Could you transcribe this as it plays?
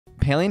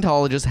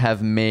paleontologists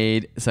have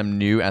made some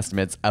new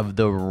estimates of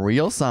the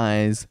real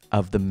size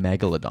of the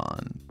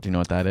Megalodon. Do you know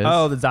what that is?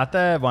 Oh, is that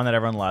the one that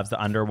everyone loves?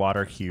 The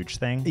underwater huge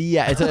thing?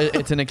 Yeah,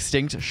 it's an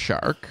extinct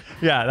shark.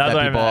 Yeah, that's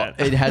what I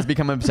meant. It has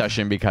become an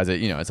obsession because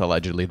it's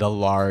allegedly the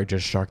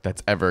largest shark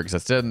that's ever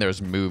existed, and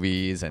there's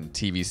movies and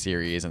TV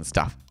series and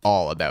stuff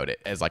all about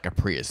it as like a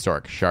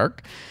prehistoric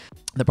shark.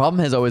 The problem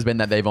has always been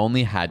that they've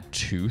only had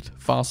tooth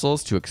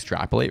fossils to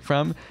extrapolate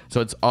from,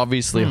 so it's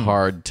obviously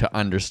hard to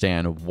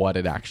understand what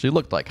it actually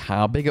looked like,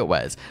 how big it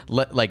was.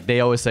 Like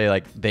they always say,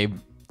 like they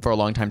for a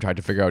long time tried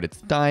to figure out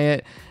its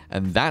diet,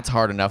 and that's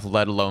hard enough,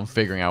 let alone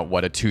figuring out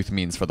what a tooth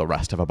means for the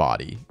rest of a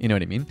body. You know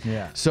what I mean?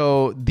 Yeah.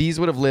 So these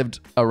would have lived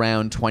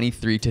around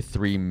 23 to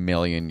 3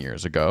 million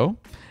years ago.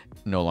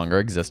 No longer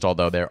exist,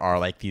 although there are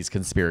like these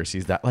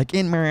conspiracies that like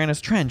in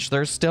Mariana's Trench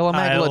there's still a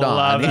Megalodon. I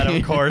love that.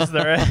 Of course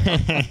there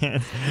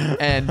is.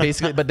 And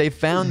basically, but they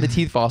found the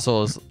teeth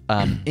fossils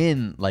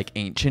in like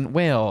ancient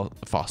whale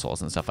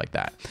fossils and stuff like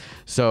that.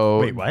 So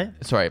wait, what?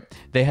 Sorry,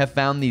 they have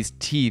found these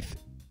teeth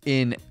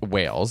in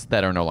whales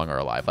that are no longer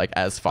alive, like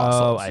as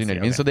fossils. Oh, you know what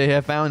I mean? Okay. So they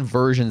have found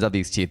versions of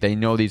these teeth. They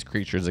know these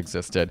creatures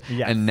existed,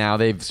 Yes. and now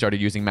they've started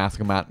using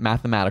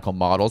mathematical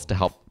models to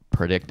help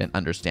predict and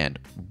understand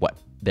what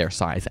their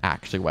size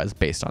actually was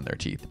based on their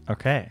teeth.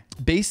 Okay.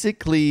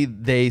 Basically,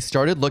 they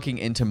started looking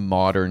into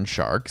modern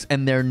sharks,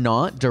 and they're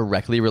not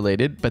directly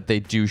related, but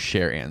they do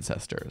share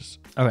ancestors.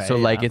 Okay, So,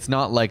 like, yeah. it's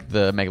not like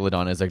the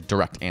Megalodon is a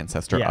direct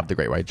ancestor Yeah. of the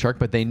great white shark,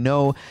 but they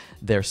know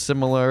they're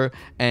similar.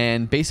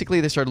 And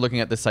basically, they started looking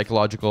at the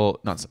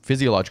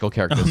physiological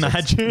characteristics.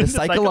 Imagine the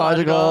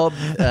psychological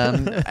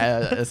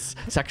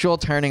sexual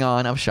turning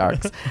on of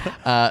sharks.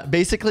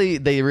 Basically,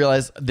 they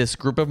realized this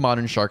group of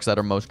modern sharks that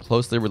are most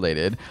closely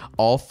related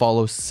all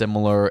follow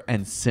similar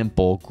and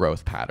simple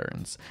growth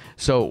patterns.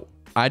 So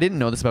I didn't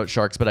know this about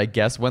sharks, but I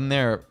guess when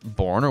they're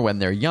born or when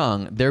they're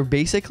young, they're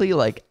basically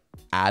like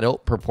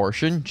adult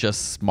proportion,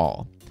 just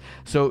small.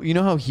 So you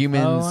know how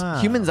humans,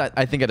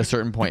 I think at a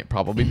certain point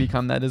probably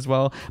become that as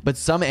well. But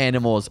some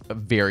animals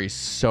vary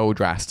so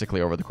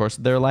drastically over the course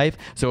of their life.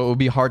 So it would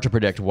be hard to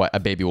predict what a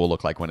baby will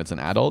look like when it's an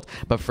adult.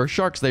 But for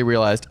sharks, they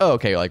realized, oh,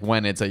 okay, like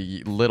when it's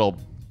a little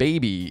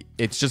baby,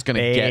 it's just going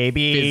to get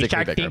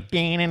physically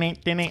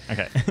bigger.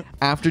 Okay.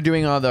 After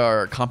doing all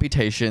their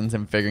computations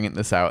and figuring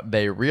this out,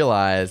 they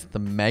realized the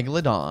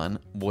Megalodon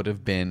would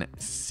have been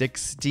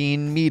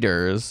 16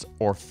 meters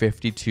or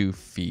 52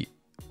 feet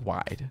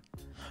wide.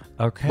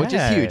 Okay. Which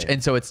is huge.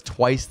 And so it's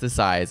twice the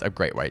size of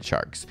great white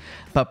sharks.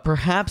 But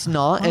perhaps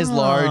not as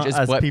large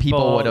as what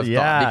people would have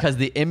thought, because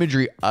the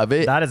imagery of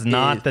it. That is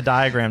not the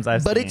diagrams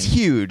I've seen. But it's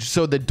huge.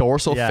 So the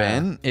dorsal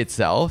fin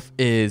itself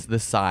is the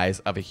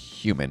size of a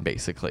human,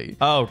 basically.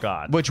 Oh,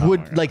 God. Which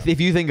would, like, if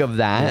you think of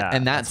that,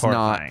 and that's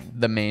not horrifying.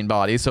 the main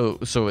body. So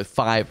it's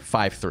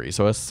 5'3",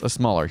 so a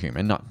smaller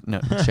human, not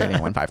shading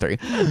 153.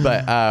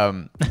 But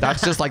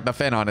that's just like the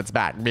fin on its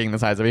back being the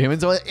size of a human.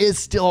 So it is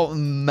still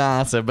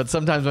massive. But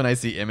sometimes when I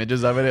see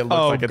images of it, it looks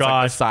like it's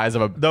like the size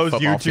of a those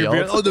football YouTube field.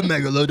 videos, oh, the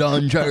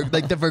Megalodon shark,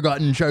 like the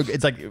forgotten shark.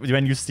 It's like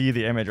when you see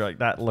the image, you're like,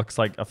 that looks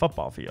like a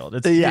football field.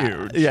 It's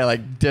huge. Yeah,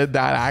 like, did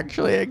that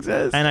actually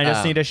exist? And I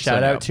just need to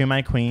shout out to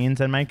my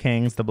queens and my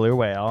kings, the blue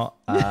whale.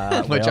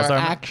 Which are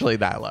actually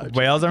that large.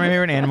 Whales are my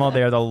favorite animal.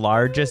 They are the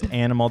largest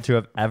animal to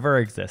have ever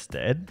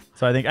existed.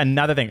 So I think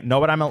another thing, know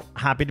what I'm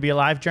happy to be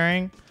alive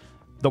during?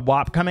 The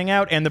WAP coming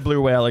out and the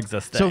blue whale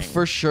existing. So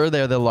for sure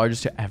they're the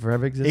largest to ever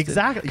have existed?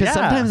 Exactly. Because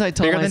sometimes I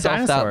tell Bigger than myself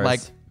that, dinosaurs. like,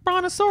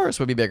 Brontosaurus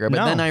would be bigger,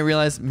 but then I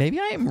realized maybe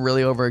I am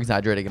really over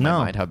exaggerating in my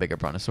mind how big a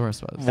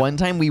Brontosaurus was. One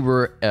time we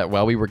were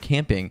while we were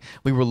camping,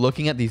 we were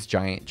looking at these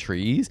giant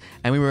trees,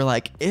 and we were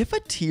like, if a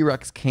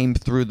T-Rex came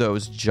through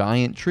those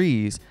giant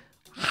trees,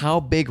 how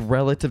big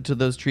relative to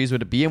those trees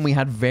would it be? And we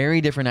had very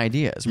different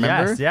ideas.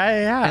 Remember? Yes.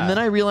 Yeah. And then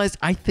I realized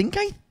I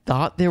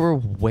thought they were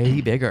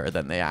way bigger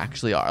than they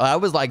actually are. I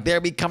was like,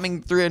 they'd be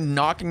coming through and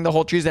knocking the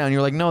whole trees down.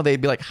 You're like, no, they'd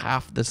be like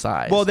half the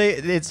size. Well,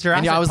 it's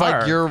Jurassic Park. I was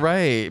Park. like, you're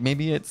right.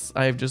 Maybe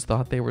I've just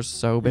thought they were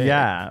so big.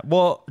 Yeah.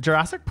 Well,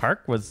 Jurassic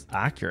Park was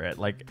accurate,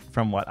 like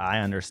from what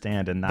I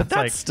understand, and that's, but that's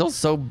like still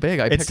so big.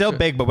 It's still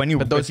big, but when you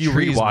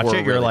rewatch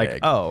it, you're really like, big.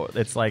 oh,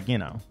 it's like,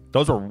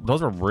 those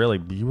were really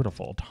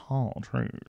beautiful tall trees.